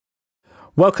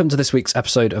Welcome to this week's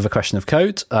episode of A Question of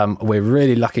Code. We're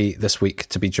really lucky this week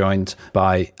to be joined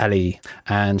by Eli,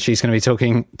 and she's going to be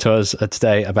talking to us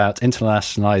today about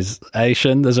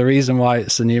internationalization. There's a reason why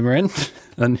it's a numerant.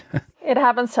 And it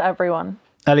happens to everyone.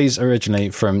 Eli's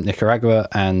originally from Nicaragua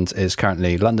and is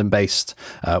currently London-based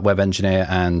web engineer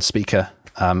and speaker,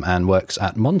 and works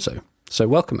at Monzo. So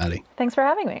welcome, Eli. Thanks for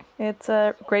having me. It's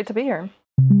great to be here.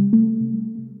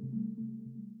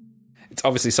 It's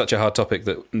obviously such a hard topic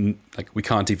that we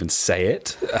can't even say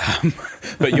it.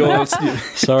 But you're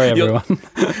sorry, everyone.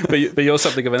 But you're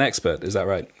something of an expert, is that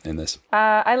right, in this?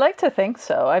 I like to think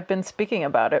so. I've been speaking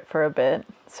about it for a bit,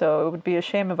 so it would be a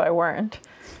shame if I weren't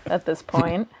at this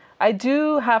point. I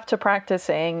do have to practice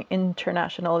saying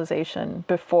internationalization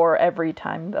before every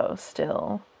time, though,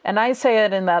 still. And I say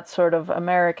it in that sort of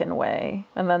American way,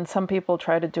 and then some people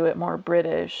try to do it more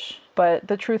British. But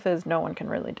the truth is, no one can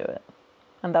really do it.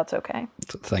 And that's okay.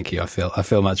 Thank you. I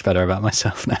feel much better about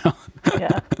myself now.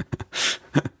 Yeah.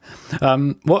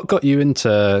 What got you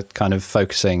into kind of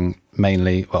focusing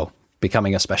mainly,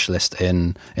 becoming a specialist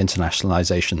in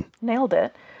internationalization? Nailed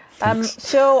it.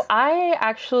 So I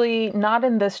actually, not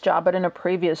in this job, but in a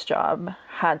previous job,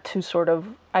 had to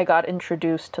I got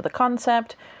introduced to the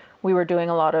concept. We were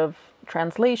doing a lot of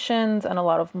translations and a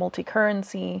lot of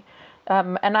multi-currency.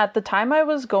 And at the time I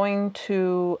was going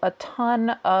to a ton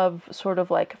of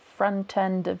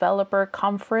front-end developer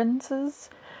conferences.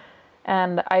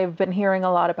 And I've been hearing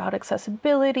a lot about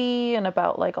accessibility and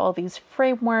about all these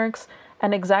frameworks.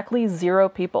 And exactly 0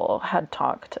 people had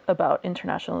talked about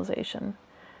internationalization.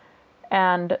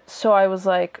 And so I was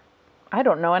like, I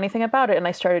don't know anything about it. And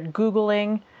I started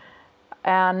Googling.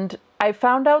 And I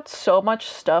found out so much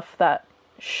stuff that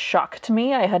shocked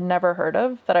me, I had never heard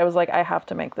of, that I was like, I have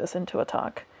to make this into a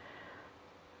talk.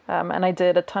 And I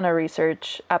did a ton of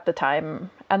research at the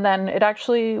time. And then it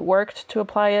actually worked to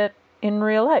apply it in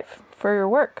real life for your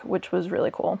work, which was really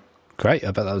cool. Great.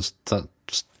 I bet that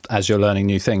as you're learning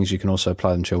new things, you can also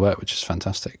apply them to your work, which is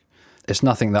fantastic. It's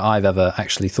nothing that I've ever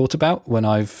actually thought about when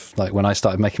I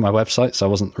started making my websites. I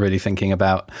wasn't really thinking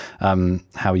about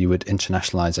how you would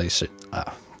internationalize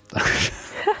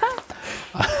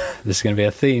this is going to be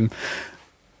a theme.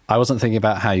 I wasn't thinking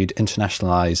about how you'd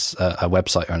internationalize a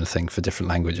website or anything for different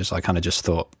languages. I kind of just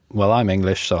thought, well, I'm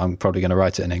English, so I'm probably going to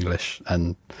write it in English.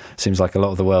 And it seems like a lot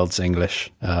of the world's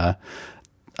English.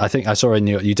 I think I saw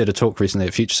you did a talk recently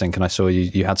at FutureSync, and I saw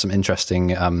you had some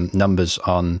interesting numbers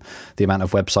on the amount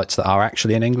of websites that are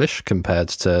actually in English compared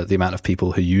to the amount of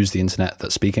people who use the internet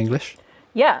that speak English.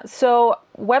 Yeah, so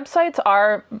websites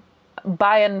are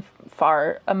by and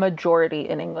far a majority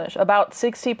in English, about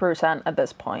 60% at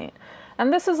this point.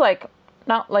 And this is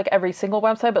not every single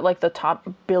website, but the top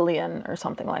billion or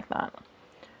something like that.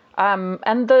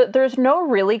 And there's no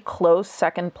really close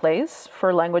second place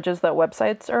for languages that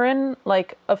websites are in.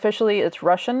 Officially it's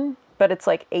Russian, but it's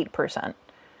 8%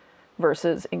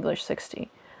 versus English 60.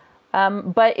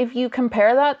 But if you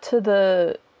compare that to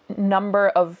the number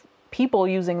of people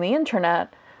using the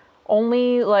internet,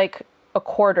 only a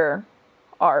quarter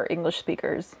are English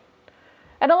speakers.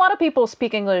 And a lot of people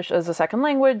speak English as a second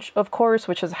language, of course,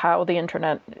 which is how the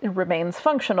internet remains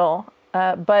functional.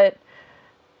 But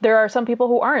there are some people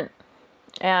who aren't.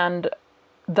 And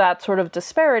that sort of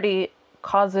disparity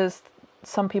causes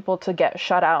some people to get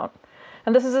shut out.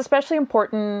 And this is especially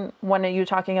important when you're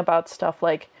talking about stuff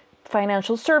like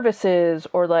financial services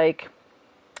or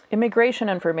immigration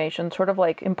information,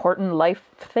 important life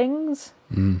things,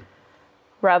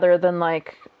 rather than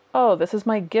oh, this is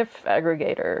my GIF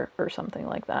aggregator or something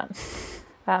like that.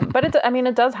 But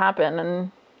it does happen.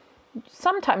 And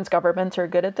sometimes governments are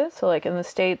good at this. So in the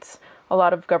States, a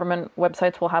lot of government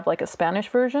websites will have a Spanish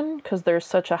version because there's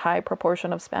such a high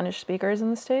proportion of Spanish speakers in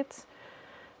the States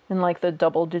in the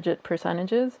double-digit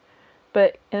percentages.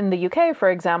 But in the UK, for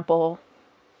example,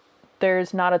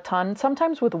 there's not a ton.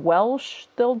 Sometimes with Welsh,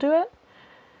 they'll do it.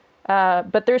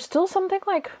 But there's still something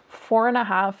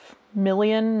 4.5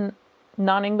 million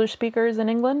non-English speakers in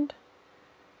England.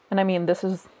 And this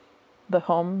is the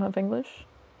home of English.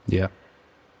 Yeah.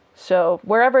 So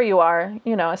wherever you are,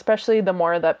 especially the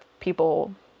more that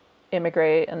people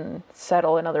immigrate and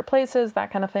settle in other places,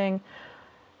 that kind of thing.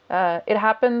 It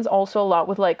happens also a lot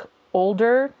with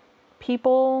older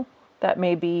people that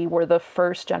maybe were the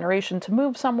first generation to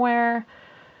move somewhere.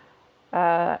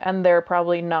 And they're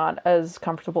probably not as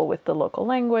comfortable with the local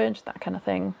language, that kind of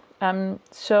thing.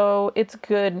 So it's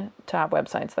good to have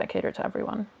websites that cater to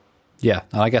everyone. Yeah,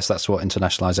 and I guess that's what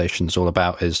internationalization is all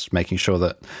about, is making sure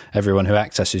that everyone who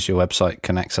accesses your website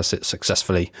can access it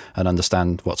successfully and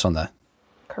understand what's on there.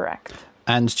 Correct.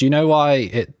 And do you know why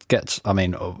it gets, I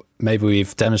mean, maybe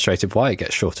we've demonstrated why it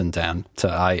gets shortened down to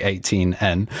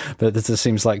i18n, but this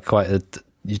seems like quite a,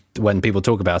 when people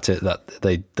talk about it, that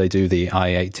they do the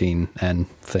i18n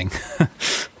thing.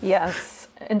 Yes,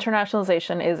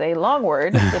 internationalization is a long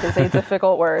word. It is a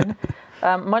difficult word.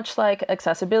 Much like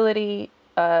accessibility,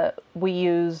 we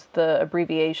use the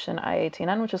abbreviation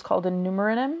i18n, which is called a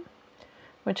numeronym,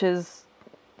 which is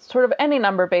sort of any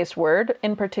number-based word.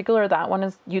 In particular, that one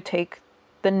is you take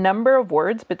the number of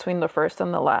words between the first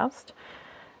and the last,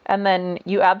 and then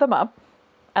you add them up,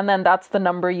 and then that's the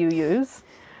number you use,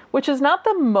 which is not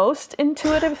the most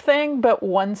intuitive thing, but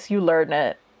once you learn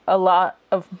it, a lot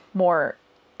of more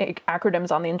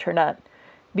acronyms on the internet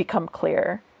become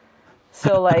clear.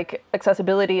 So like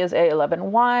accessibility is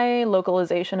A11Y,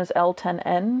 localization is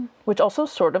L10N, which also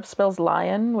sort of spells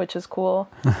lion, which is cool.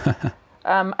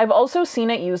 I've also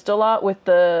seen it used a lot with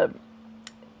the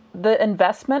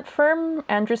investment firm,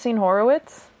 Andreessen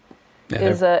Horowitz,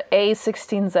 is a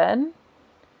A16Z.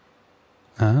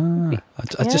 I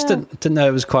just didn't know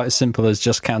it was quite as simple as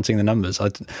just counting the numbers.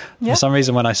 For some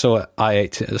reason, when I saw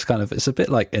i8, it was kind of, it's a bit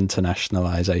like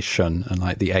internationalization, and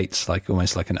like the eight's like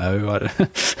almost like an O. I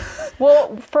don't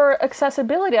Well, for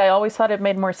accessibility, I always thought it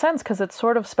made more sense because it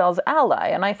sort of spells ally,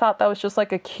 and I thought that was just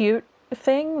like a cute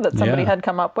thing that somebody had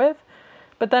come up with.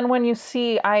 But then when you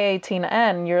see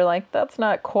i18n, you're like, that's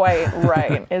not quite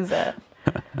right, is it?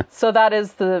 So that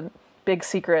is the big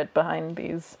secret behind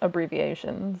these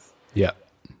abbreviations. Yeah.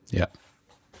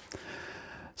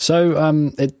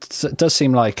 So it does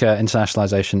seem like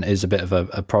internationalization is a bit of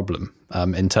a problem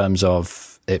in terms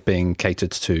of it being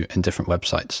catered to in different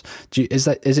websites. Is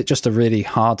it just a really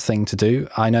hard thing to do?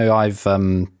 I know I've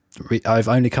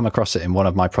only come across it in one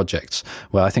of my projects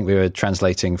where I think we were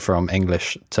translating from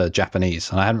English to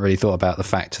Japanese, and I hadn't really thought about the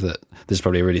fact that this is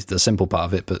probably really the simple part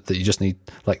of it, but that you just need,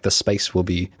 like, the space will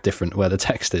be different where the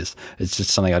text is. It's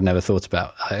just something I'd never thought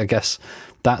about. I guess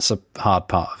that's a hard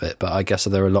part of it, but I guess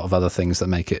there are a lot of other things that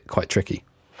make it quite tricky.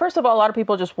 First of all, a lot of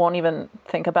people just won't even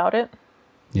think about it.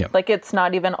 Yeah. Like, it's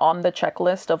not even on the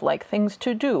checklist of, like, things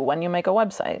to do when you make a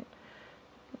website.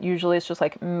 Usually it's just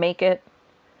like, make it.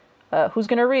 Who's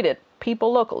going to read it?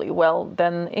 People locally. Well,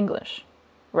 then English,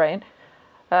 right?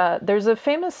 There's a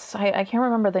famous, I can't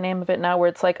remember the name of it now, where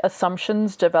it's like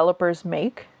assumptions developers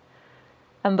make.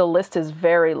 And the list is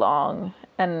very long,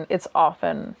 and it's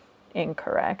often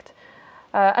incorrect.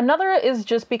 Another is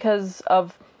just because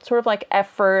of sort of like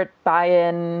effort,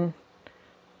 buy-in,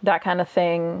 that kind of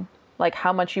thing. Like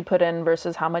how much you put in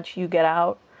versus how much you get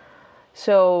out.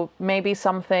 So maybe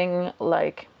something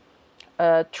like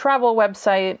a travel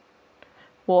website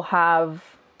will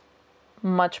have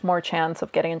much more chance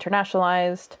of getting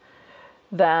internationalized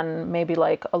than maybe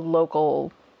like a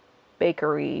local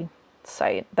bakery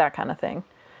site, that kind of thing.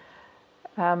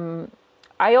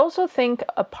 I also think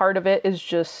a part of it is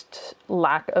just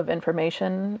lack of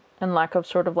information and lack of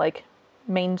sort of like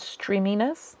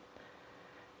mainstreaminess.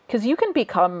 Because you can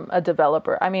become a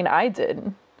developer. I mean, I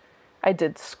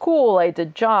did school, I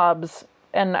did jobs,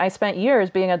 and I spent years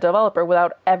being a developer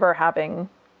without ever having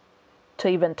to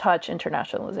even touch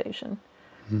internationalization.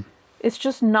 It's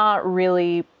just not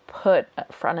really put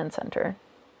front and center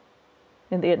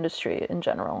in the industry in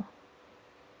general.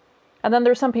 And then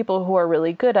there's some people who are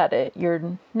really good at it,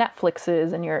 your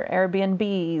Netflixes and your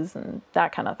Airbnbs and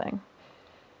that kind of thing.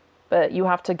 But you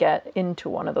have to get into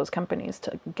one of those companies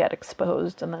to get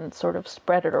exposed and then sort of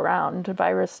spread it around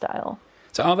virus style.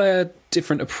 So are there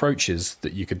different approaches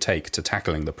that you could take to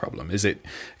tackling the problem? Is it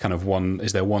kind of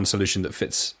is there one solution that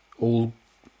fits all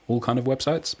kind of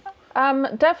websites?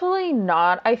 Definitely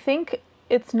not. I think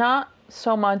it's not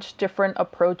so much different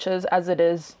approaches as it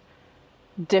is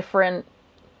different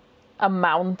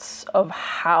amounts of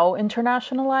how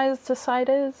internationalized the site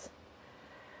is.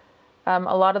 A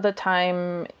lot of the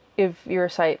time, if your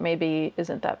site maybe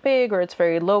isn't that big or it's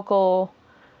very local,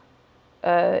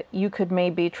 you could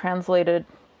maybe translate it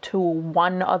to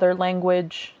one other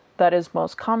language that is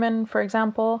most common, for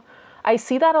example. I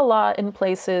see that a lot in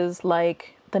places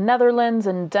like the Netherlands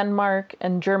and Denmark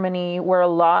and Germany, where a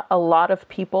lot of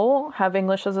people have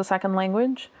English as a second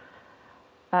language.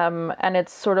 And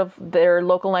it's sort of their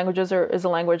local languages is a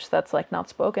language that's like not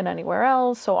spoken anywhere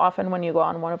else. So often when you go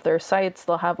on one of their sites,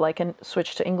 they'll have like a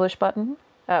switch to English button,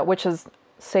 which has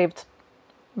saved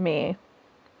me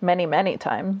many, many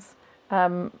times.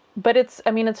 But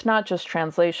it's not just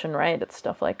translation, right? It's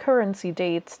stuff like currency,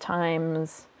 dates,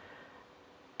 times,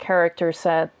 character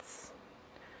sets.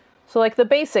 So like the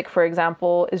basic, for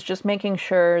example, is just making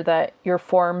sure that your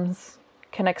forms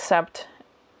can accept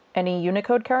any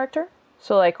Unicode character.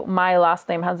 So like my last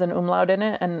name has an umlaut in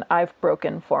it, and I've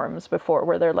broken forms before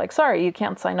where they're like, sorry, you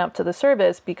can't sign up to the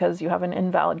service because you have an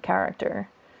invalid character.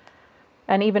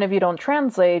 And even if you don't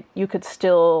translate, you could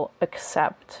still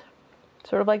accept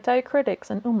sort of like diacritics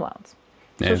and umlauts.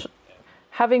 Yeah. So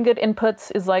having good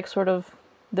inputs is like sort of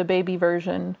the baby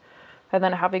version. And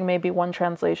then having maybe one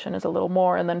translation is a little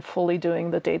more, and then fully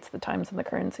doing the dates, the times, and the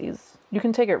currencies. You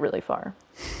can take it really far.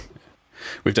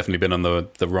 We've definitely been on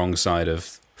the wrong side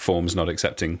of forms not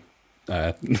accepting.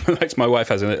 Like my wife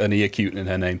has an i18n in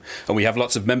her name, and we have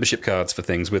lots of membership cards for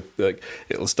things with like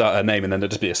it'll start her name and then there'll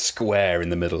just be a square in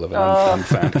the middle of an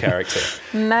unfound character.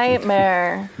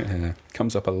 Nightmare. Yeah,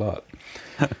 comes up a lot.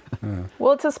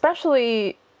 Well, it's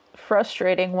especially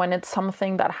frustrating when it's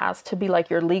something that has to be like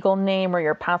your legal name or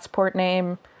your passport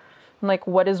name. Like,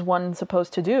 what is one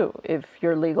supposed to do if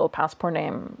your legal passport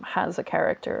name has a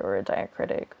character or a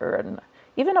diacritic or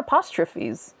even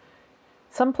apostrophes?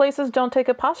 Some places don't take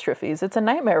apostrophes. It's a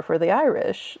nightmare for the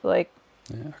Irish. Like,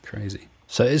 yeah, crazy.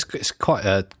 So it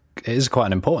is quite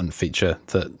an important feature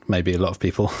that maybe a lot of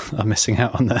people are missing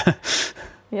out on there.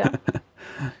 yeah.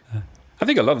 I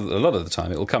think a lot of the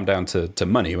time it'll come down to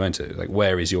money, won't it? Like,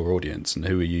 where is your audience, and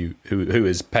who are you? Who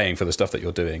is paying for the stuff that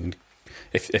you're doing?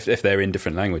 If they're in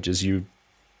different languages, you're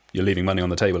leaving money on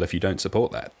the table if you don't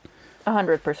support that.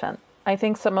 100%. I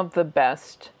think some of the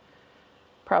best,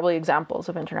 probably examples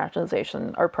of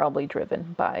internationalization are probably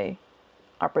driven by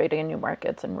operating in new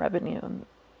markets and revenue and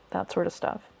that sort of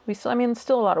stuff.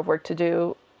 Still a lot of work to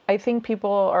do. I think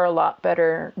people are a lot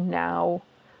better now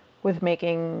with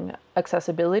making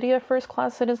accessibility a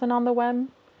first-class citizen on the web.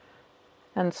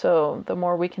 And so the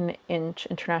more we can inch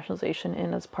internationalization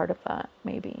in as part of that,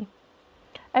 maybe.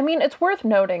 I mean, it's worth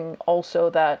noting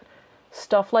also that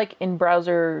stuff like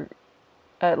in-browser,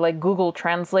 like Google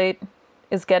Translate,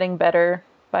 is getting better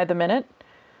by the minute.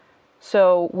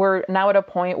 So we're now at a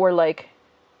point where, like,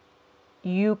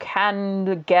 you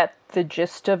can get the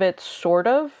gist of it, sort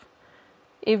of,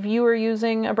 if you are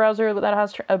using a browser that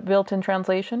has a built-in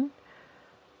translation.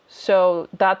 So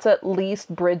that's at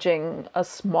least bridging a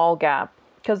small gap.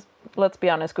 Because, let's be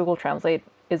honest, Google Translate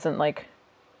isn't, like,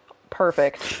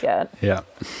 perfect yet. Yeah.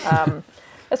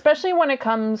 Especially when it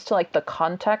comes to, like, the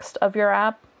context of your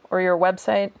app or your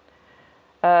website.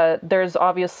 There's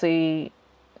obviously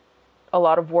a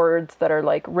lot of words that are,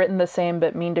 like, written the same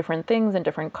but mean different things in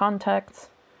different contexts.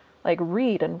 Like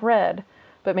read and read.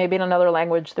 But maybe in another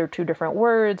language they're two different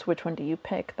words. Which one do you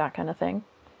pick? That kind of thing.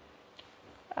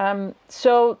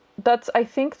 So I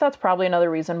think that's probably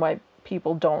another reason why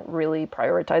people don't really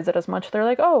prioritize it as much. They're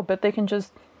like, oh, but they can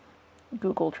just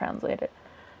Google Translate it.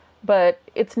 But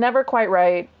it's never quite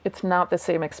right. It's not the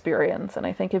same experience. And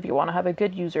I think if you want to have a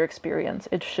good user experience,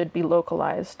 it should be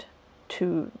localized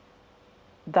to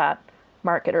that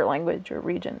market or language or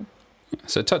region.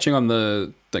 So touching on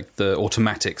the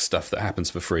automatic stuff that happens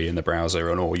for free in the browser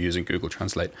and or using Google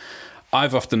Translate,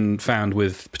 I've often found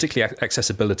with particularly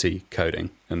accessibility coding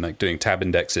and like doing tab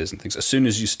indexes and things, as soon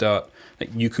as you start, like,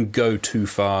 you can go too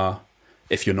far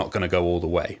if you're not going to go all the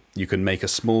way. You can make a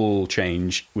small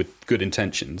change with good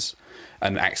intentions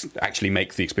and actually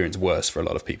make the experience worse for a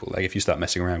lot of people. Like if you start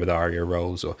messing around with ARIA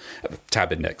roles or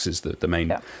tab index is the main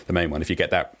one. If you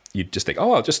get that, you just think,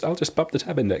 oh, I'll just bump the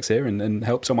tab index here and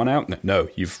help someone out. No,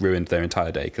 you've ruined their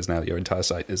entire day because now your entire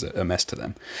site is a mess to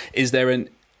them. Is there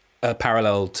a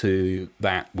parallel to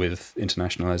that with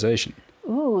internationalization?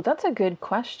 Ooh, that's a good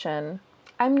question.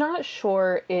 I'm not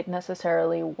sure it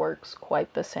necessarily works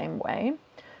quite the same way.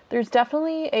 There's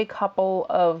definitely a couple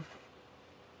of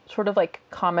sort of like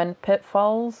common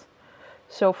pitfalls.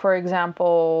 So, for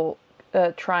example,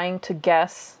 trying to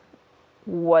guess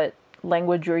what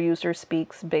language your user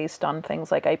speaks based on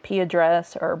things like IP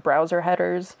address or browser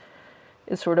headers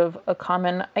is sort of a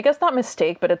common, I guess not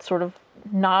mistake, but it's sort of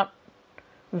not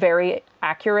very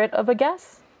accurate of a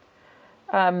guess.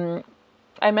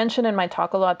 I mentioned in my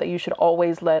talk a lot that you should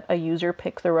always let a user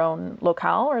pick their own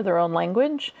locale or their own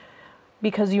language,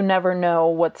 because you never know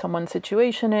what someone's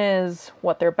situation is,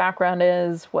 what their background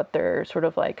is, what their sort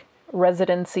of like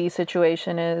residency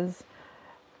situation is.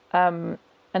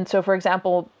 And so, for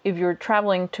example, if you're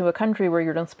traveling to a country where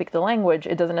you don't speak the language,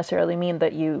 it doesn't necessarily mean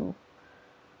that your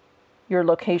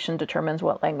location determines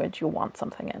what language you want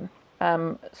something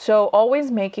in. So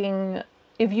always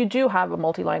if you do have a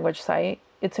multi-language site,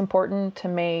 it's important to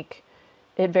make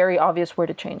it very obvious where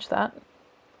to change that.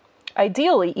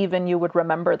 Ideally, even you would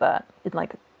remember that in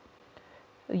like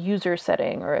a user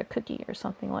setting or a cookie or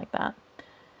something like that.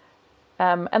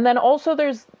 And then also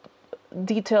there's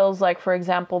details like, for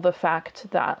example, the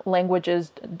fact that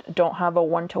languages don't have a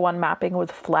one-to-one mapping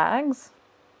with flags.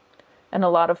 And a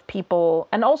lot of people,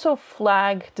 and also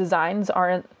flag designs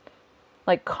aren't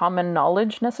like common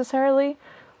knowledge necessarily.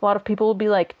 A lot of people will be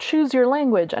like, choose your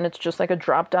language, and it's just like a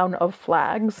drop down of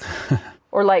flags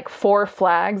or like 4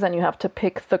 flags and you have to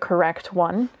pick the correct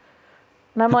one.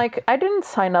 And I'm like, I didn't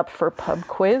sign up for pub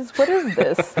quiz. What is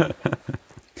this?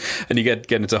 And you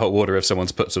get into hot water if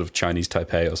someone's put sort of Chinese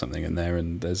Taipei or something in there,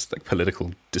 and there's like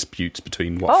political disputes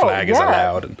between what flag is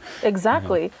allowed. And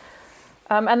exactly.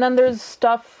 And then there's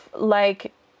stuff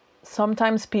like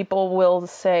sometimes people will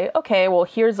say, okay, well,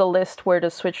 here's a list where to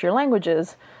switch your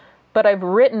languages, but I've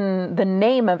written the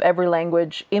name of every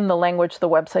language in the language the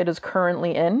website is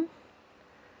currently in.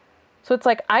 So it's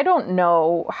like, I don't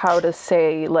know how to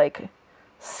say like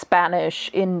Spanish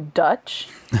in Dutch.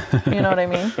 You know what I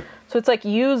mean? So it's like,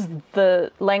 use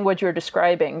the language you're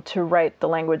describing to write the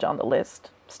language on the list.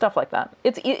 Stuff like that.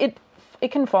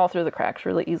 It can fall through the cracks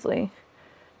really easily,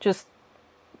 just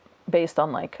based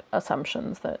on like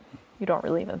assumptions that you don't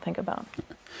really even think about.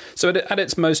 So at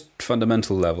its most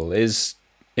fundamental level, is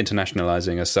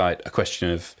internationalizing a site a question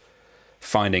of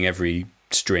finding every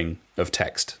string of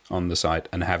text on the site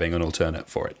and having an alternate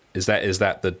for it? Is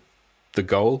that the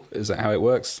goal? Is that how it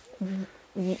works?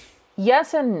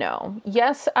 Yes and no.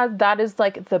 Yes, that is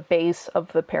like the base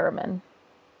of the pyramid.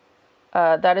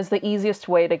 That is the easiest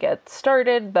way to get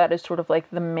started. That is sort of like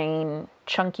the main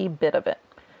chunky bit of it.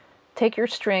 Take your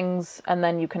strings, and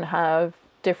then you can have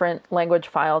different language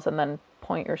files, and then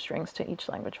point your strings to each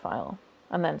language file,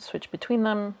 and then switch between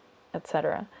them,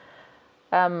 etc.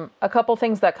 A couple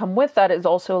things that come with that is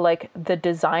also like the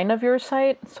design of your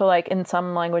site. So like in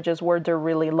some languages, words are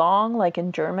really long, like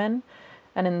in German,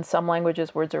 and in some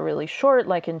languages, words are really short,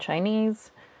 like in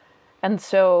Chinese. And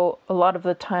so a lot of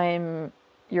the time,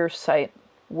 your site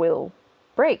will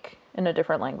break in a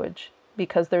different language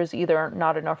because there's either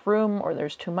not enough room, or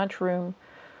there's too much room,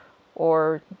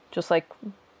 or just like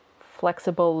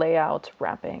flexible layout,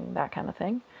 wrapping, that kind of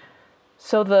thing.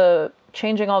 So the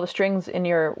changing all the strings in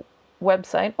your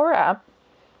website or app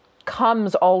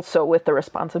comes also with the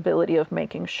responsibility of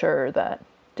making sure that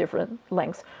different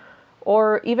lengths,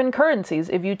 or even currencies,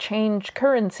 if you change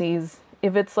currencies,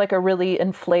 if it's like a really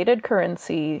inflated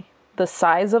currency, the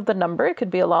size of the number, it could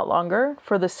be a lot longer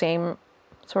for the same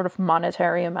sort of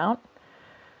monetary amount.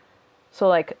 So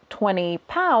like 20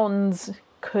 pounds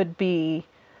could be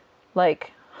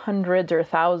like hundreds or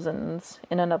thousands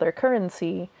in another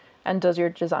currency. And does your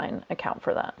design account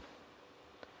for that?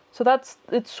 So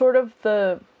it's sort of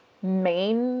the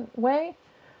main way.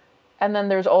 And then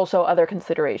there's also other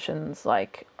considerations,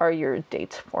 like, are your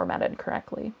dates formatted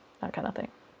correctly? That kind of thing.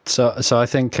 So I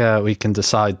think we can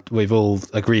decide, we've all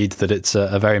agreed that it's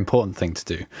a very important thing to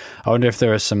do. I wonder if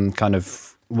there are some kind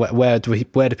of, where do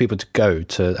people go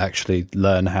to actually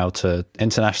learn how to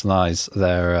internationalize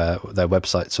their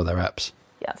websites or their apps?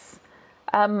 Yes.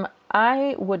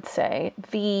 I would say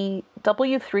the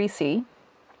W3C,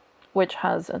 which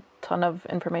has a ton of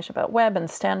information about web and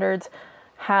standards,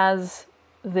 has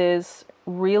this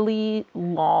really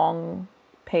long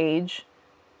page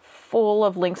full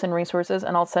of links and resources,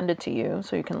 and I'll send it to you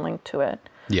so you can link to it.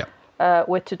 Yeah.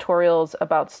 With tutorials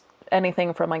about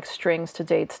anything from like strings to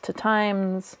dates to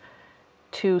times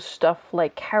to stuff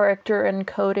like character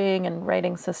encoding and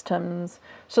writing systems.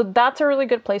 So that's a really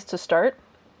good place to start.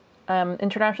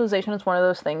 Internationalization is one of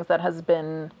those things that has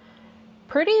been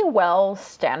pretty well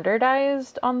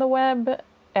standardized on the web,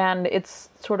 and it's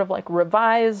sort of like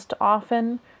revised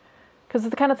often because it's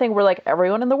the kind of thing where like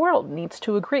everyone in the world needs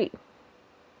to agree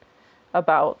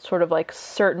about sort of like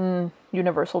certain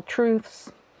universal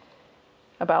truths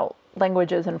about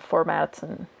languages and formats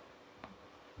and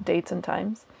dates and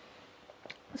times.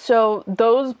 So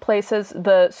those places,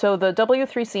 the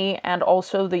W3C and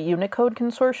also the Unicode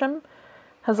Consortium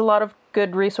has a lot of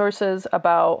good resources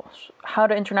about how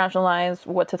to internationalize,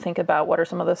 what to think about, what are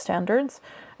some of the standards.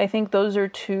 I think those are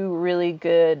two really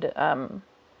good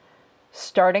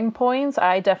starting points.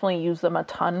 I definitely used them a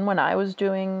ton when I was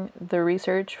doing the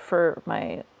research for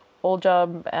my old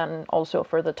job and also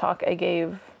for the talk I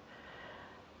gave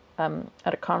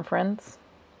at a conference.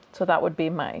 So that would be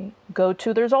my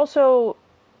go-to. There's also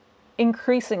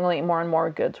increasingly more and more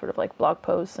good sort of like blog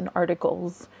posts and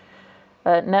articles.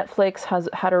 Netflix has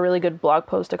had a really good blog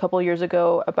post a couple of years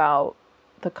ago about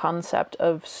the concept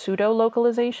of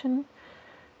pseudo-localization,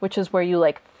 which is where you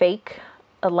like fake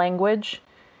a language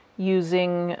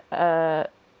using by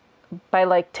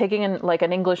like taking in like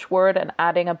an English word and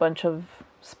adding a bunch of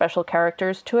special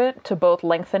characters to it to both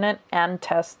lengthen it and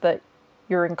test that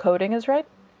your encoding is right.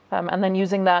 And then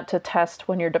using that to test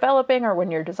when you're developing or when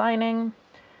you're designing.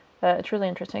 It's really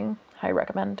interesting. I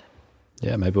recommend.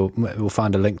 Yeah, maybe we'll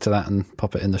find a link to that and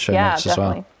pop it in the show notes definitely.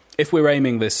 as well. If we're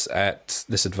aiming this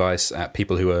advice at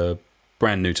people who are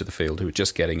brand new to the field, who are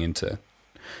just getting into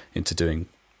doing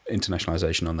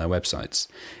internationalization on their websites,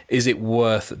 is it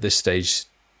worth at this stage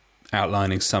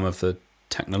outlining some of the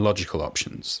technological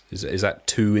options? Is that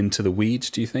too into the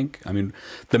weeds, do you think? I mean,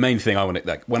 the main thing I wanted,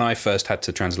 like when I first had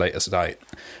to translate a site,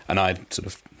 and I'd sort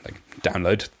of like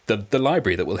download the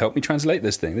library that will help me translate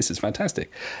this thing. This is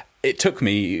fantastic. It took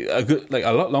me a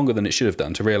lot longer than it should have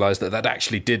done to realize that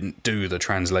actually didn't do the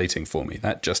translating for me.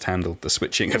 That just handled the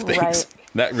switching of things. Right.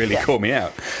 That really caught me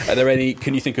out.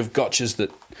 Can you think of gotchas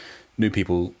that new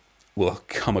people will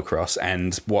come across,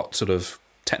 and what sort of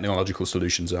technological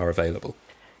solutions are available?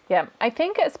 Yeah, I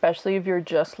think especially if you're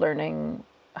just learning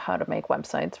how to make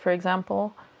websites, for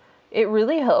example, it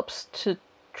really helps to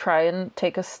try and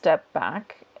take a step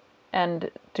back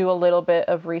and do a little bit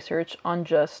of research on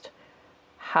just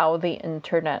how the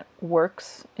internet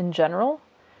works in general.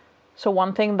 So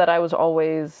one thing that I was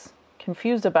always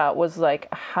confused about was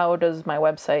like, how does my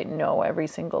website know every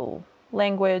single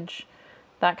language,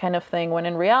 that kind of thing, when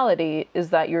in reality is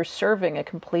that you're serving a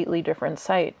completely different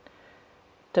site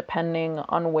depending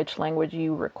on which language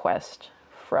you request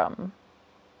from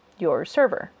your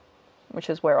server, which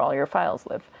is where all your files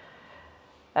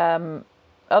live.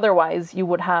 Otherwise, you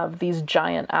would have these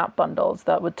giant app bundles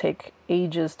that would take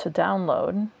ages to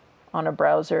download on a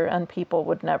browser, and people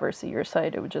would never see your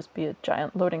site. It would just be a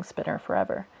giant loading spinner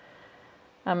forever.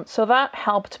 So that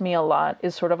helped me a lot,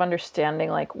 is sort of understanding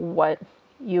like what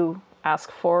you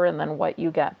ask for and then what you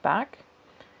get back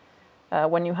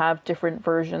when you have different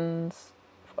versions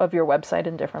of your website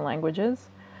in different languages.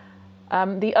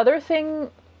 The other thing,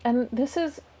 and this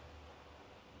is,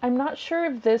 I'm not sure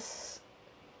if this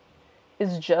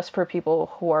is just for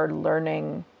people who are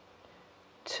learning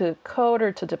to code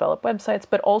or to develop websites,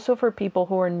 but also for people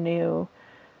who are new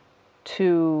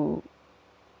to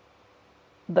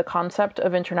the concept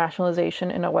of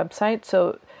internationalization in a website.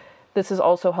 So this is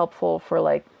also helpful for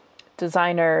like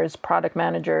designers, product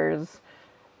managers,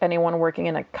 anyone working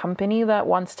in a company that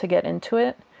wants to get into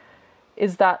it,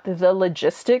 is that the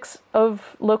logistics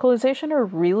of localization are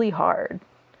really hard.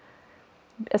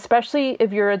 Especially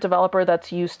if you're a developer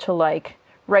that's used to like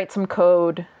write some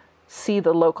code, see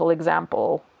the local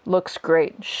example, looks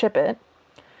great, ship it.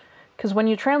 Because when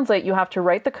you translate, you have to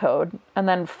write the code and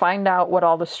then find out what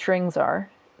all the strings are,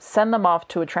 send them off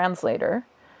to a translator.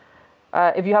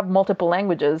 If you have multiple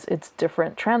languages, it's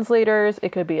different translators.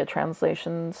 It could be a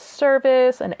translation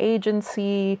service, an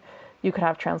agency. You could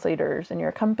have translators in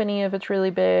your company if it's really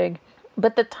big.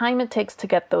 But the time it takes to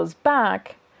get those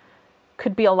back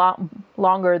could be a lot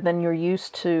longer than you're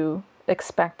used to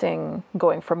expecting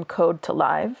going from code to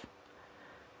live.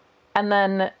 And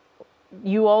then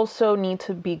you also need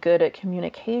to be good at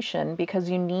communication, because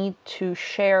you need to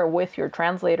share with your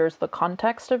translators the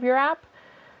context of your app.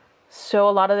 So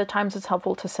a lot of the times it's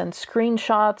helpful to send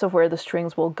screenshots of where the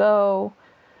strings will go.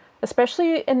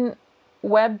 Especially in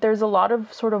web, there's a lot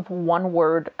of sort of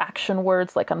one-word action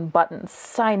words, like on buttons: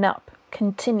 sign up,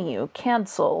 continue,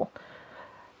 cancel.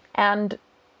 And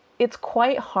it's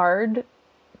quite hard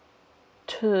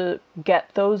to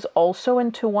get those also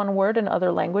into one word in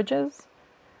other languages.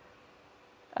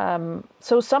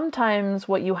 So sometimes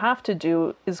what you have to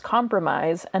do is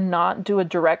compromise and not do a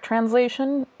direct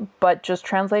translation, but just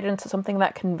translate it into something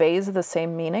that conveys the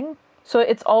same meaning. So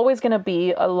it's always going to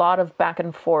be a lot of back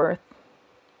and forth.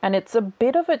 And it's a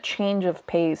bit of a change of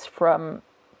pace from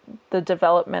the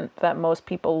development that most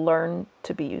people learn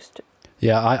to be used to.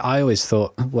 Yeah, I always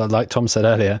thought, well, like Tom said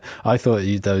earlier, I thought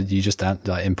you just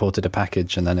like, imported a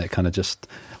package and then it kind of just,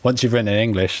 once you've written in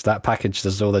English, that package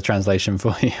does all the translation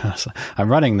for you. I'm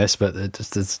running this, but it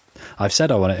just is, I've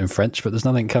said I want it in French, but there's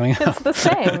nothing coming out. It's the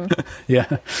same.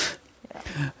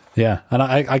 Yeah. And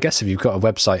I guess if you've got a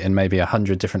website in maybe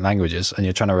 100 different languages and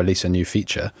you're trying to release a new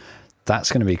feature,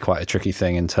 that's going to be quite a tricky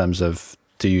thing in terms of,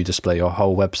 do you display your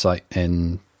whole website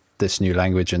in this new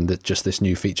language and that just this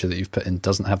new feature that you've put in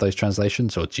doesn't have those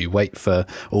translations, or do you wait for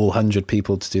all 100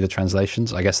 people to do the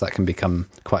translations? I guess that can become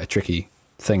quite a tricky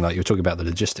thing, like you were talking about the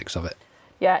logistics of it.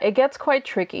 Yeah, it gets quite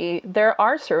tricky. There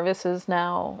are services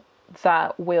now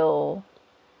that will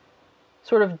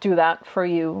sort of do that for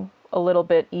you a little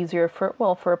bit easier for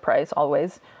a price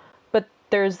always. But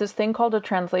there's this thing called a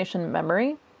translation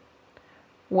memory,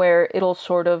 where it'll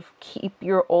sort of keep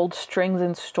your old strings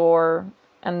in store,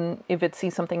 and if it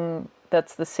sees something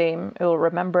that's the same, it'll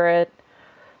remember it.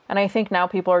 And I think now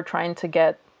people are trying to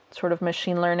get sort of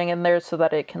machine learning in there so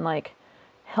that it can like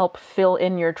help fill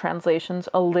in your translations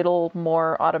a little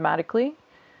more automatically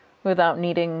without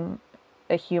needing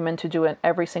a human to do it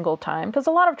every single time, because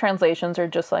a lot of translations are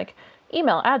just like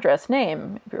email, address,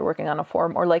 name, if you're working on a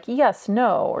form, or like yes,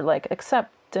 no, or like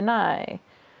accept, deny.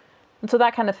 And so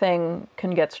that kind of thing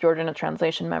can get stored in a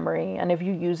translation memory. And if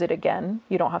you use it again,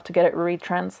 you don't have to get it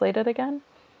retranslated again.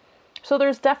 So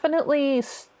there's definitely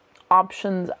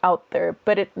options out there,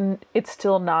 but it's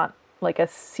still not like a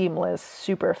seamless,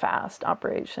 super fast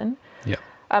operation. Yeah.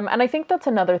 And I think that's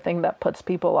another thing that puts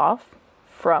people off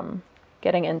from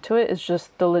getting into it, is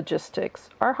just the logistics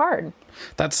are hard.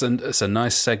 It's a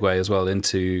nice segue as well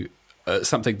into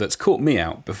something that's caught me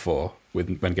out before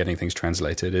when getting things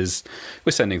translated. Is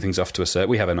we're sending things off to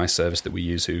we have a nice service that we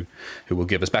use who will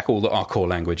give us back all our core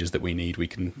languages that we need.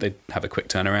 They have a quick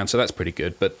turnaround, so that's pretty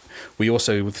good. But we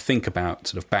also think about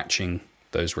sort of batching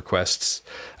those requests,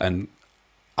 and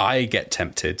I get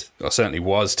tempted, or certainly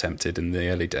was tempted in the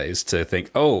early days, to think,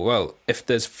 oh, well, if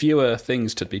there's fewer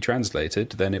things to be translated,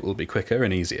 then it will be quicker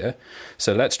and easier.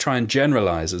 So let's try and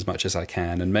generalize as much as I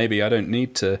can. And maybe I don't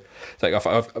need to, like,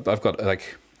 I've got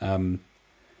like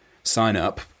sign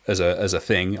up as a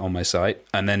thing on my site.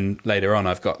 And then later on,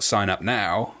 I've got sign up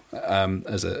now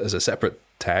as a separate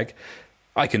tag.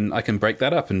 I can break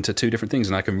that up into two different things,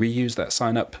 and I can reuse that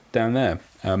sign up down there.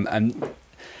 And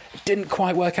it didn't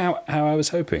quite work out how I was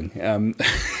hoping. Can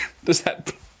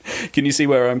you see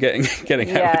where I'm getting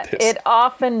at with this? It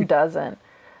often doesn't.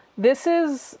 This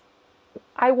is,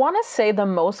 I want to say, the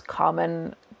most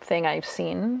common thing I've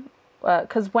seen.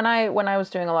 Because when I was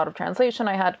doing a lot of translation,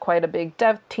 I had quite a big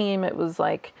dev team. It was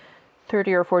like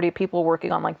 30 or 40 people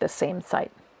working on like the same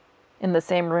site in the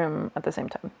same room at the same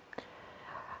time.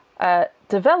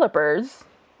 Developers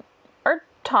are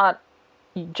taught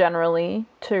generally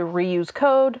to reuse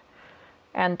code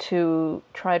and to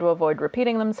try to avoid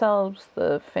repeating themselves.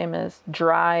 The famous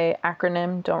DRY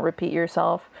acronym, don't repeat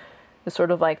yourself, is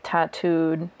sort of like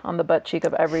tattooed on the butt cheek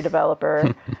of every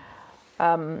developer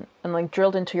and like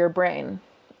drilled into your brain.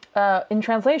 In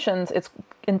translations, it's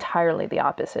entirely the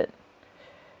opposite.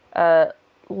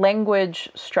 Language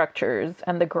structures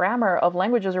and the grammar of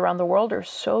languages around the world are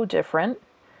so different,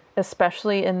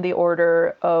 especially in the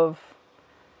order of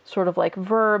sort of like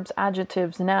verbs,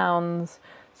 adjectives, nouns.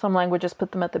 Some languages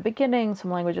put them at the beginning,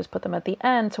 some languages put them at the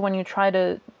end. So when you try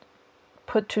to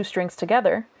put two strings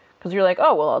together, because you're like,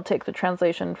 oh, well, I'll take the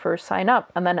translation for sign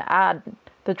up and then add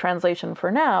the translation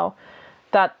for now,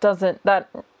 that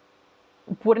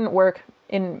wouldn't work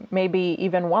in maybe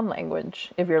even one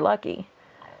language if you're lucky.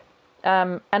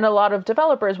 And a lot of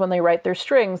developers, when they write their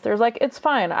strings, they're like, it's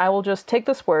fine. I will just take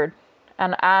this word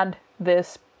and add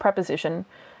this preposition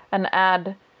and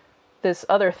add this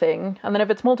other thing. And then if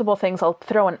it's multiple things, I'll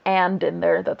throw an and in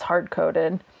there that's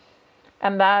hard-coded.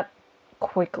 And that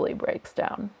quickly breaks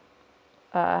down.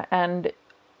 And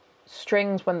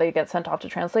strings, when they get sent off to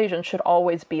translation, should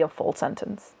always be a full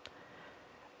sentence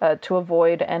to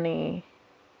avoid any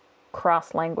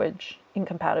cross-language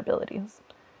incompatibilities.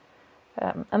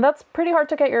 And that's pretty hard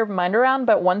to get your mind around,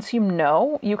 but once you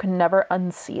know, you can never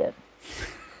unsee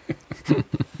it.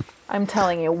 I'm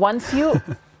telling you, once you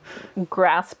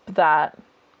grasp that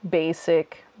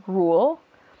basic rule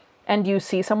and you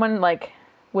see someone like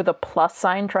with a plus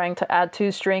sign trying to add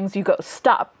two strings, you go,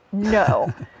 stop,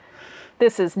 no,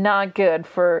 this is not good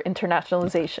for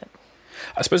internationalization.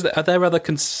 I suppose, are there other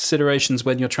considerations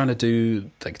when you're trying to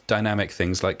do like dynamic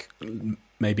things, like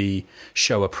maybe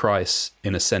show a price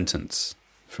in a sentence,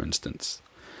 for instance?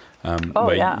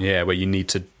 Where you need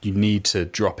to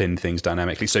drop in things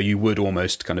dynamically. So you would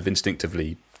almost kind of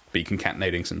instinctively be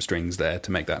concatenating some strings there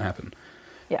to make that happen.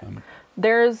 Yeah.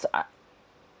 There's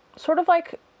sort of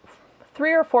like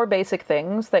 3 or 4 basic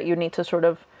things that you need to sort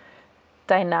of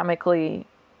dynamically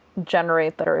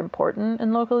generate that are important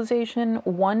in localization.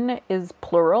 One is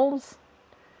plurals.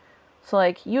 So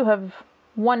like you have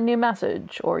one new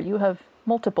message or you have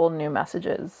multiple new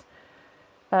messages.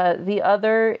 The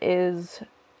other is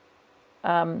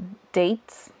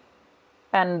dates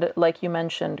and, like you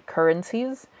mentioned,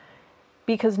 currencies.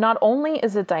 Because not only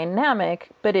is it dynamic,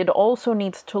 but it also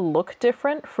needs to look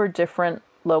different for different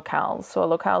locales. So a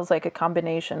locale is like a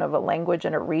combination of a language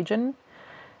and a region.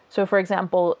 So for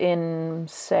example, in,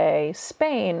 say,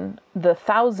 Spain, the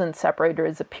thousand separator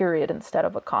is a period instead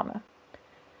of a comma.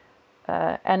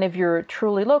 And if you're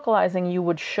truly localizing, you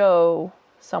would show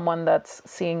someone that's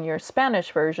seeing your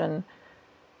Spanish version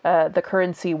the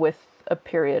currency with a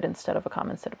period instead of a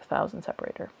comma instead of a thousand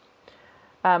separator.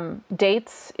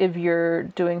 Dates, if you're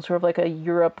doing sort of like a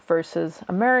Europe versus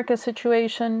America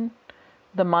situation,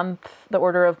 the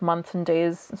order of months and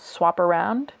days swap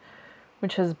around,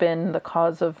 which has been the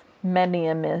cause of many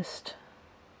a missed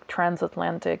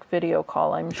transatlantic video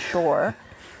call, I'm sure.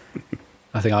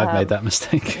 I think I've made that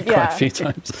mistake quite a few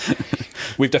times.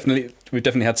 We've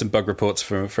definitely had some bug reports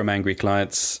from angry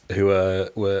clients who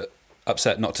were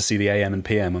upset not to see the AM and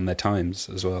PM on their times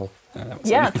as well.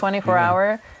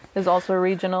 24-hour is also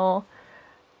regional.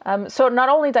 So not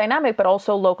only dynamic, but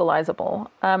also localizable.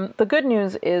 The good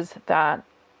news is that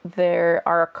there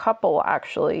are a couple,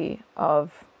 actually,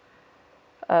 of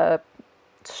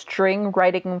string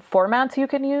writing formats you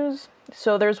can use.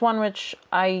 So there's one which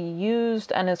I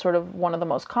used and is sort of one of the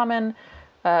most common,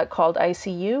 called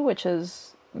ICU, which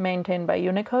is maintained by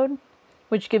Unicode,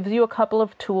 which gives you a couple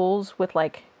of tools with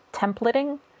like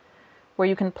templating, where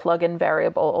you can plug in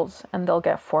variables and they'll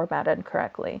get formatted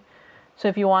correctly. So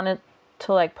if you wanted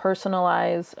to like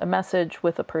personalize a message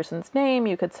with a person's name,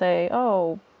 you could say,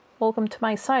 oh, welcome to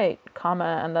my site,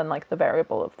 comma, and then like the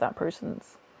variable of that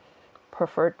person's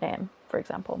preferred name, for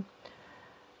example.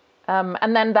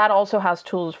 And then that also has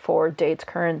tools for dates,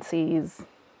 currencies,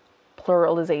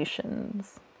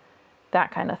 pluralizations,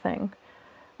 that kind of thing.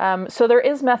 So there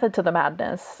is method to the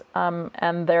madness,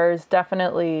 and there's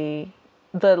definitely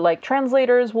the like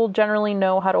translators will generally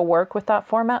know how to work with that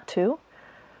format too.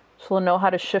 So they'll know how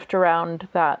to shift around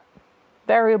that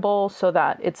variable so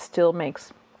that it still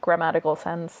makes grammatical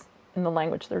sense in the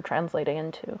language they're translating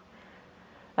into.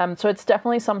 So it's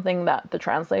definitely something that the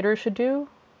translators should do,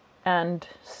 and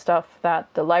stuff that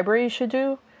the library should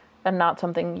do, and not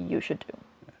something you should do.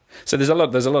 So there's a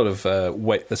lot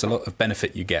of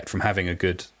benefit you get from having a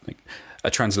good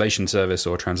a translation service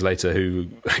or a translator who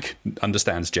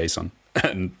understands JSON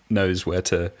and knows where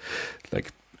to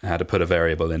how to put a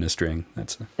variable in a string.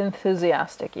 That's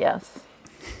enthusiastic, yes.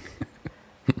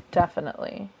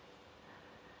 Definitely.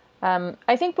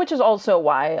 I think which is also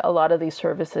why a lot of these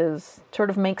services sort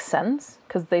of make sense,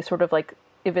 because they sort of like,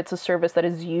 if it's a service that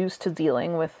is used to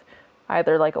dealing with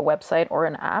either like a website or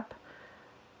an app,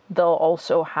 they'll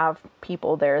also have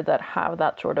people there that have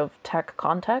that sort of tech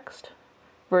context,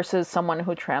 versus someone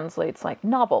who translates like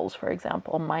novels, for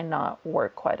example, might not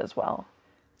work quite as well.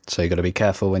 So you've got to be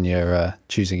careful when you're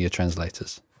choosing your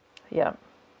translators. Yeah.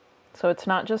 So it's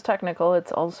not just technical,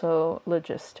 it's also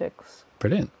logistics.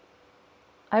 Brilliant.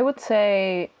 I would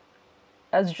say,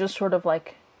 as just sort of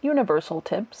like universal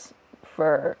tips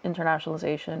for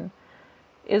internationalization,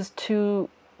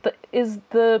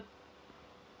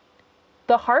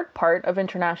 the hard part of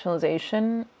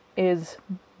internationalization is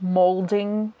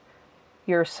molding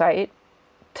your site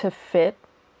to fit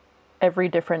every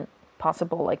different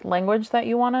possible like language that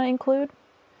you want to include.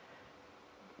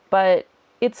 But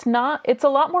it's a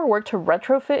lot more work to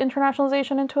retrofit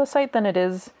internationalization into a site than it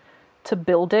is to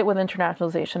build it with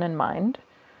internationalization in mind.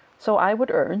 So I would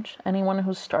urge anyone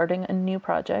who's starting a new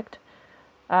project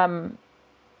to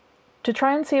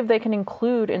try and see if they can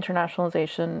include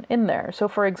internationalization in there. So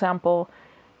for example,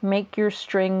 make your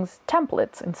strings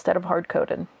templates instead of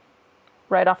hard-coded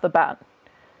right off the bat.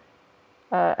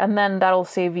 And then that'll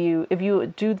save you, if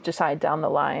you do decide down the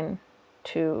line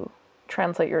to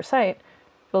translate your site,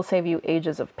 it'll save you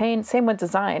ages of pain. Same with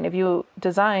design. If you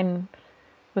design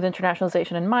with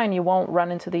internationalization in mind, you won't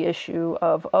run into the issue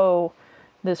of, oh,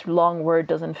 this long word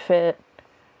doesn't fit,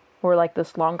 or like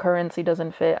this long currency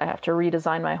doesn't fit. I have to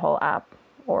redesign my whole app,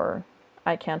 or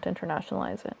I can't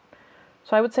internationalize it.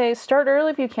 So I would say start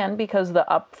early if you can, because the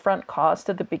upfront cost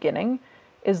at the beginning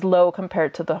is low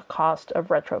compared to the cost of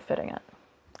retrofitting it.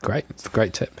 Great. It's a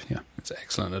great tip. Yeah. It's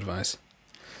excellent advice.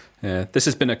 Yeah, this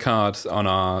has been a card on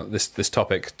our this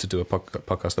topic to do a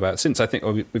podcast about since I think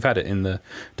we've had it in the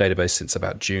database since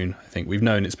about June. I think we've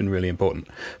known it's been really important,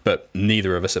 but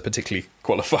neither of us are particularly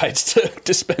qualified to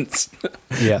dispense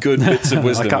good bits of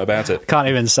wisdom about it. Can't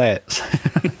even say it.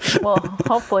 Well,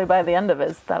 hopefully by the end of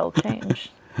it, that'll change.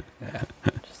 Yeah.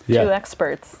 Just two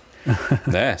experts.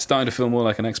 Yeah, starting to feel more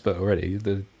like an expert already.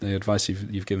 The advice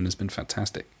you've given has been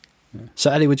fantastic. Yeah.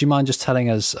 So, Ellie, would you mind just telling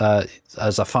us,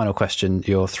 as a final question,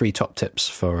 your 3 top tips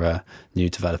for new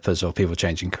developers or people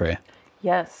changing career?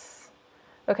 Yes.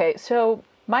 Okay, so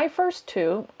my first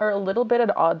 2 are a little bit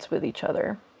at odds with each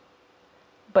other,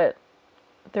 but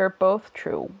they're both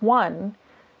true. One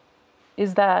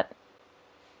is that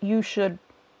you should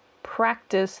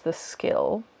practice the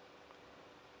skill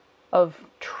of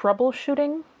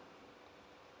troubleshooting,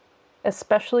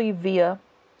 especially via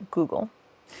Google.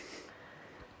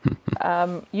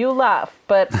 You laugh,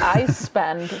 but I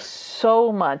spend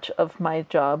so much of my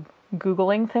job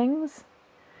Googling things.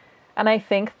 And I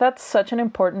think that's such an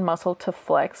important muscle to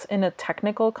flex in a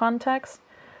technical context,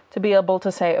 to be able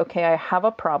to say, okay, I have a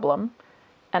problem,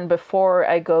 and before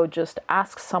I go just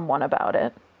ask someone about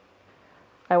it,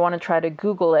 I want to try to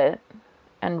Google it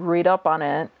and read up on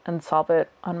it and solve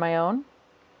it on my own.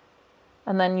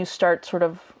 And then you start sort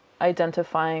of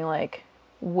identifying like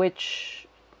which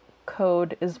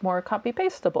code is more copy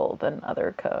pastable than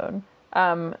other code.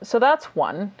 So that's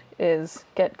one, is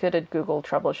get good at Google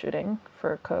troubleshooting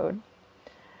for code.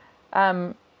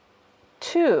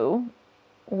 Two,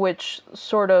 which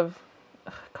sort of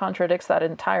contradicts that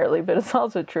entirely, but it's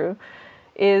also true,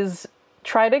 is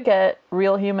try to get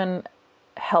real human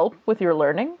help with your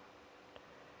learning.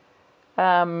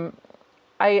 A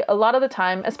lot of the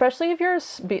time, especially if you're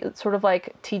sort of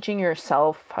like teaching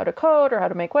yourself how to code or how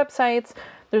to make websites,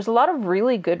 there's a lot of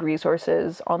really good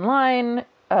resources online.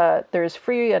 There's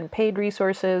free and paid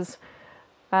resources.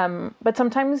 But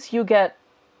sometimes you get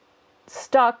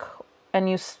stuck and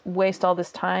you waste all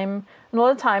this time. And a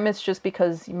lot of the time it's just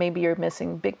because maybe you're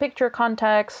missing big picture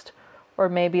context, or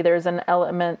maybe there's an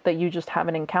element that you just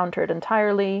haven't encountered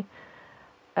entirely.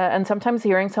 And sometimes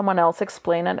hearing someone else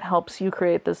explain it helps you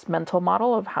create this mental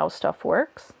model of how stuff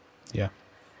works. Yeah.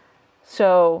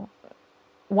 So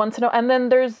once in a, and then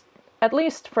there's, at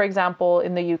least for example,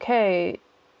 in the UK,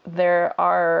 there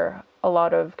are a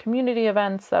lot of community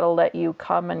events that'll let you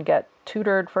come and get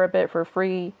tutored for a bit for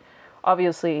free.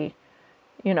 Obviously,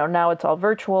 now it's all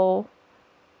virtual,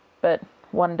 but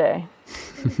one day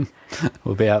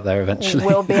we'll be out there eventually.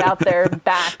 We'll be out there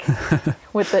back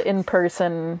with the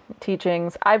in-person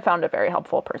teachings. I've found it very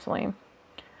helpful personally.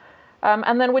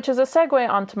 And then, which is a segue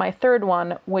onto my third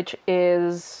one, which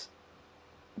is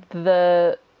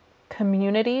the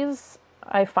communities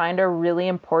I find are really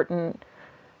important,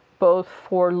 both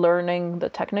for learning the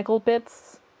technical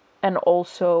bits and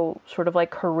also sort of like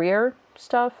career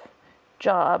stuff,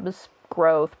 jobs,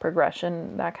 growth,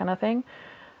 progression, that kind of thing.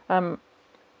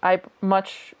 I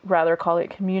much rather call it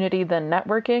community than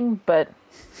networking, but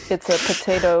it's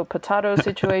a potato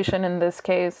situation in this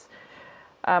case.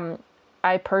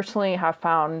 I personally have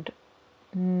found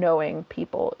knowing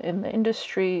people in the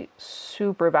industry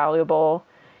super valuable,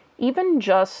 even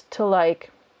just to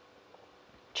like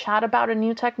chat about a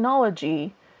new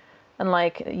technology, and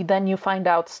like then you find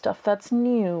out stuff that's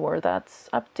new or that's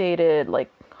updated,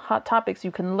 like hot topics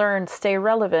you can learn, stay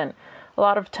relevant. A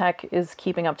lot of tech is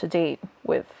keeping up to date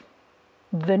with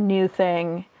the new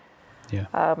thing,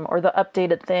 or the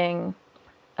updated thing.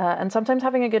 And sometimes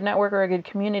having a good network or a good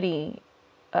community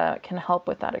can help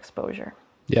with that exposure.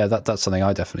 Yeah, that's something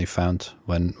I definitely found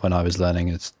when I was learning.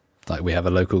 It's like we have a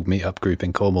local meetup group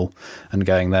in Cornwall, and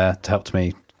going there helped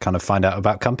me kind of find out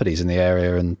about companies in the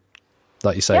area and,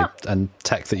 like you say, and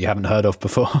tech that you haven't heard of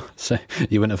before. So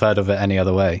you wouldn't have heard of it any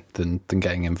other way than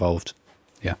getting involved.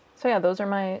 Yeah. So yeah, those are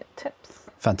my tips.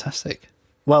 Fantastic.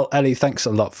 Well, Ellie, thanks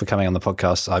a lot for coming on the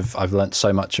podcast. I've learnt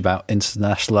so much about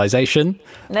internationalization.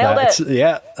 Nailed it.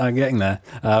 Yeah, I'm getting there.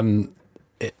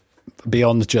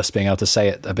 Beyond just being able to say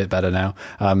it a bit better now,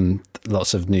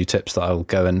 lots of new tips that I'll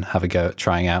go and have a go at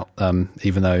trying out,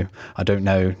 even though I don't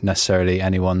know necessarily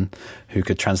anyone who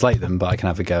could translate them, but I can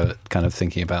have a go at kind of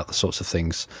thinking about the sorts of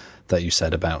things that you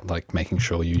said about like making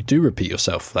sure you do repeat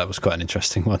yourself. That was quite an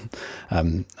interesting one.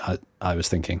 I was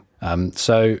thinking.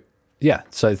 So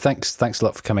thanks a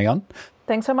lot for coming on.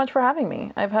 Thanks so much for having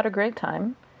me. I've had a great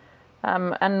time.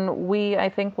 And I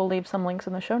think we'll leave some links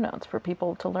in the show notes for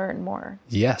people to learn more.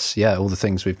 Yes, yeah, all the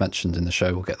things we've mentioned in the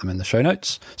show, we'll get them in the show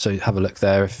notes. So have a look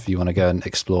there if you want to go and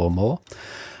explore more.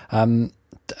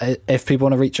 If people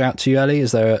want to reach out to you, Ellie,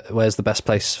 where's the best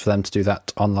place for them to do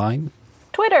that online?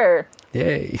 Twitter.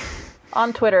 Yay.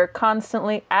 On Twitter,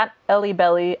 constantly at Ellie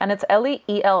Belly, and it's Ellie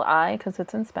Eli because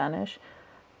it's in Spanish.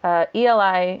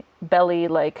 Eli Belly,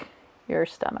 like your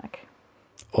stomach.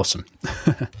 Awesome.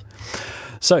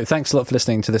 So thanks a lot for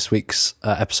listening to this week's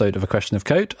episode of A Question of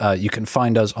Code. You can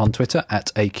find us on Twitter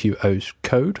at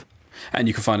AQOcode. And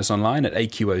you can find us online at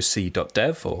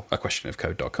aqoc.dev or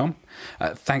aquestionofcode.com.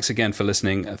 Thanks again for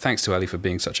listening. Thanks to Ali for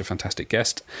being such a fantastic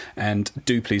guest. And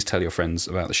do please tell your friends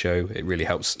about the show. It really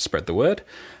helps spread the word.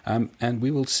 And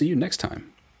we will see you next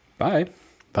time. Bye.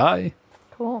 Bye.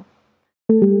 Cool.